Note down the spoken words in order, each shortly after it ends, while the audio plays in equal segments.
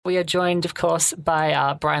We are joined, of course,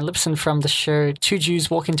 by Brian Lipson from the show Two Jews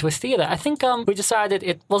Walk Into a Theatre. I think we decided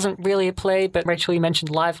it wasn't really a play, but Rachel, you mentioned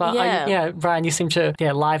live art. Yeah. Brian, you seem to,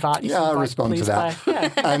 live art. I'll respond to that.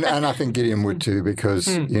 And I think Gideon would too, because,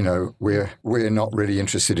 we're not really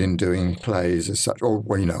interested in doing plays as such. Or,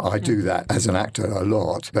 I do that as an actor a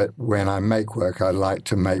lot. But when I make work, I like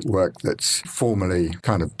to make work that's formally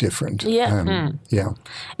kind of different. Yeah. Yeah.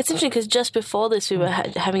 It's interesting because just before this, we were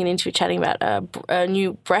having an interview chatting about a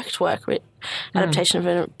new Brecht work, adaptation of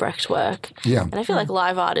a Brecht work. Yeah. And I feel like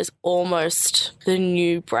live art is almost the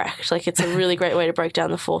new Brecht. Like, it's a really great way to break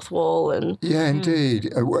down the fourth wall. And yeah,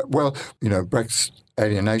 indeed. Well, Brecht's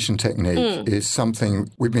alienation technique is something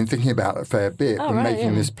we've been thinking about a fair bit when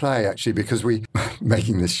making this play, actually, because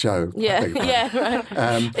making this show. Yeah,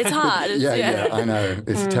 right. It's hard. I know.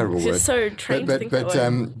 It's a terrible word. It's so trained to think that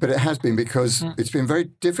way. But it has been, because it's been very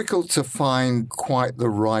difficult to find quite the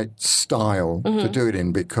right style to do it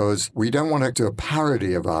in, because we don't want to do a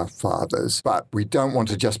parody of our fathers, but we don't want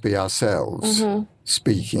to just be ourselves.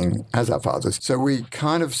 Speaking as our fathers. So we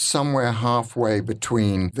kind of somewhere halfway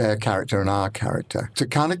between their character and our character, to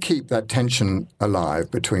kind of keep that tension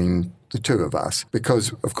alive between the two of us.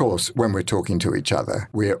 Because, of course, when we're talking to each other,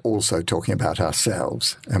 we're also talking about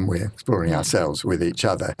ourselves, and we're exploring ourselves with each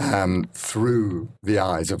other through the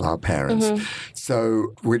eyes of our parents.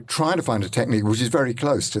 So we're trying to find a technique which is very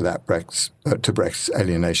close to that Brecht's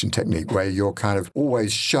alienation technique, where you're kind of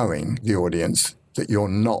always showing the audience that you're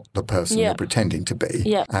not the person you're pretending to be.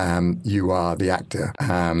 You are the actor,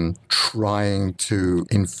 trying to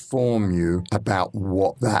inform you about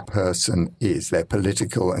what that person is, their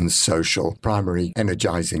political and social primary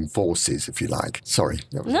energizing forces, if you like. Sorry,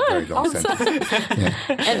 that was a very long sentence.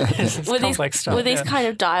 And were these kind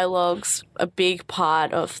of dialogues a big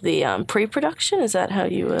part of the pre-production? Is that how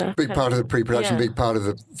you were? Big part of the pre-production, big part of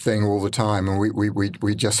the thing all the time. And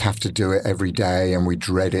we just have to do it every day, and we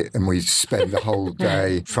dread it, and we spend the whole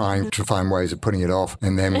day trying to find ways of putting it off,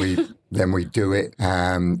 and then we do it,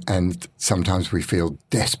 and sometimes we feel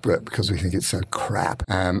desperate because we think it's so crap,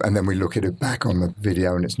 and then we look at it back on the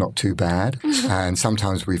video and it's not too bad, and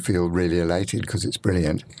sometimes we feel really elated because it's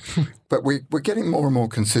brilliant. But we're getting more and more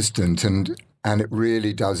consistent, and it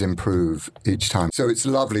really does improve each time. So it's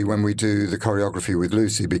lovely when we do the choreography with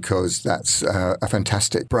Lucy, because that's a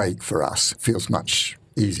fantastic break for us. It feels much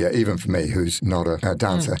easier, even for me, who's not a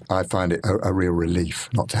dancer. I find it a real relief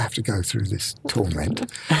not to have to go through this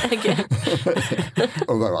torment.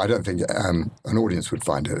 Although I don't think an audience would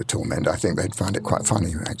find it a torment. I think they'd find it quite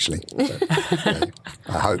funny, actually. So,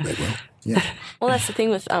 I hope they will. Yeah. Well, that's the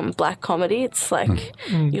thing with black comedy. It's like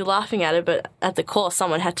you're laughing at it, but at the core,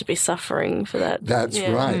 someone had to be suffering for that. That's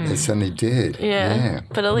right. They certainly did. Yeah.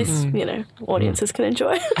 But at least, audiences can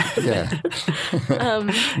enjoy.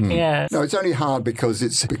 No, it's only hard because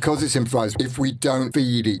it's improvised. If we don't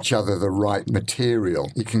feed each other the right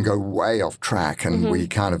material, it can go way off track, and we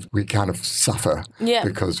kind of suffer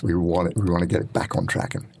because we want to get it back on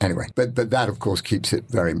track. And anyway, but that of course keeps it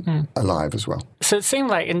very alive as well. So it seemed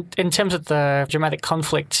like in terms of the dramatic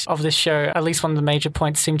conflict of this show, at least one of the major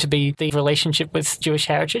points seemed to be the relationship with Jewish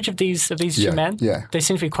heritage of these two men. Yeah. They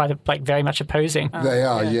seem to be quite very much opposing. They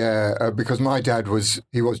are, because my dad was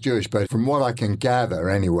Jewish, but from what I can gather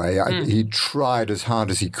anyway, he tried as hard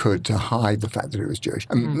as he could to hide the fact that he was Jewish.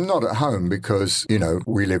 Not at home, because,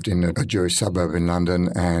 we lived in a Jewish suburb in London,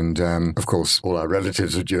 and of course all our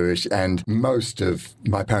relatives are Jewish, and most of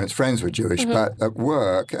my parents' friends were Jewish, but at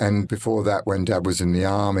work, and before that when Dad was in the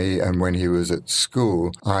army and when he was at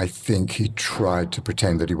school, I think he tried to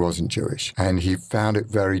pretend that he wasn't Jewish, and he found it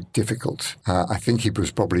very difficult. I think he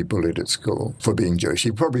was probably bullied at school for being Jewish.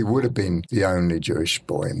 He probably would have been the only Jewish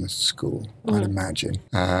boy in the school, I'd imagine,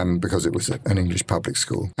 because it was an English public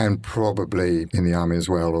school, and probably in the army as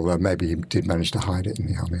well, although maybe he did manage to hide it in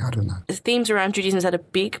the army. I don't know. The themes around Judaism, is that a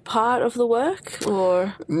big part of the work,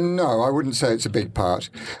 or? No, I wouldn't say it's a big part.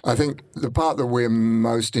 I think the part that we're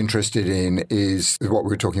most interested in is what we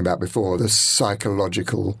were talking about before, the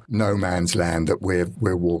psychological no man's land that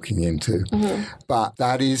we're walking into. But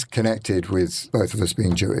that is connected with both of us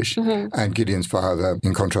being Jewish. And Gideon's father,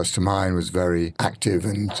 in contrast to mine, was very active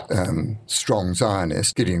and strong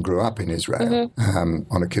Zionist. Gideon grew up in Israel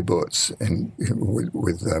on a kibbutz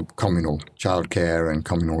with communal childcare and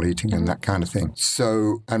communal eating and that kind of thing.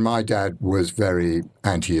 So, and my dad was very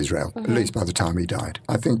anti-Israel, at least by the time he died.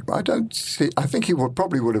 I think he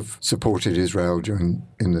probably would have supported Israel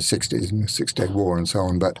in the 60s and the Six-Day War and so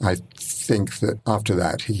on. But I think that after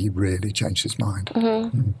that, he really changed his mind.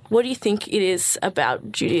 What do you think it is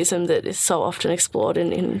about Judaism that is so often explored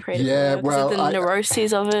in creative work? Well, is it the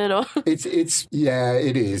neuroses of it? Or? It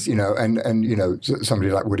is, and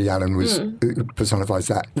somebody like Woody Allen personifies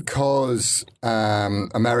that because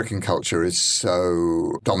American culture is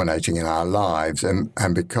so dominating in our lives and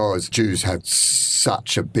because Jews had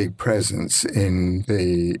such a big presence in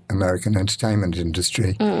the American entertainment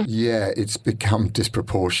industry, it's become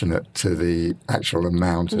disproportionate to the actual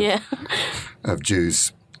amount of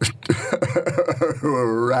Jews who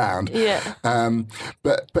are around.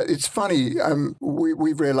 But it's funny,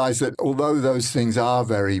 we've realised that although those things are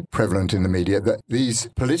very prevalent in the media, that these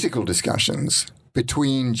political discussions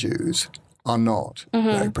between Jews are not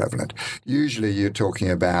very prevalent. Usually you're talking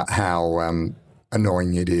about how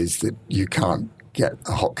annoying it is that you can't get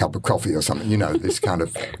a hot cup of coffee or something, this kind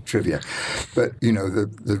of trivia. But,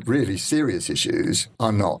 the really serious issues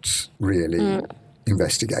are not really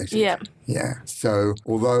investigated. Yeah. So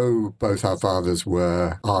although both our fathers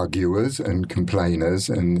were arguers and complainers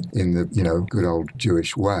and in the, good old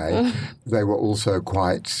Jewish way, they were also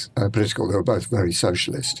quite political. They were both very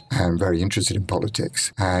socialist and very interested in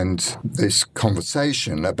politics. And this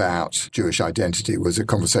conversation about Jewish identity was a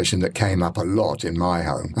conversation that came up a lot in my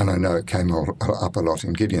home. And I know it came up a lot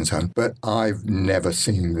in Gideon's home. But I've never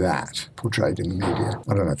seen that portrayed in the media.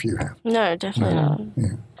 I don't know if you have. No, definitely not.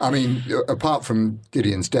 Yeah. I mean, apart from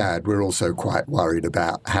Gideon's dad, we're also quite worried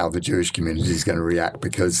about how the Jewish community is going to react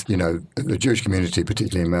because, the Jewish community,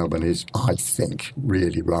 particularly in Melbourne, is, I think,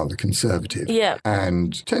 really rather conservative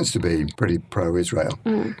and tends to be pretty pro-Israel.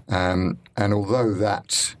 And although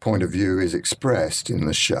that point of view is expressed in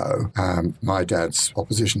the show, my dad's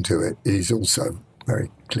opposition to it is also very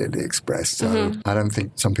clearly expressed. So I don't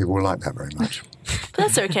think some people will like that very much. But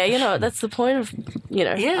that's okay, that's the point of,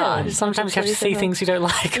 art. Sometimes you have to see things you don't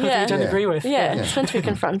like or you don't agree with. It's meant to be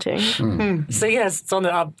confronting. So it's on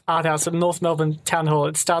the Art House at North Melbourne Town Hall.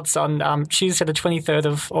 It starts on Tuesday the 23rd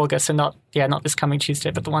of August, so not this coming Tuesday,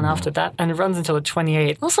 but the one after that. And it runs until the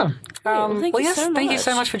 28th. Awesome. Thank you so much. Thank you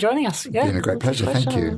so much for joining us. It's been a great pleasure. Thank you.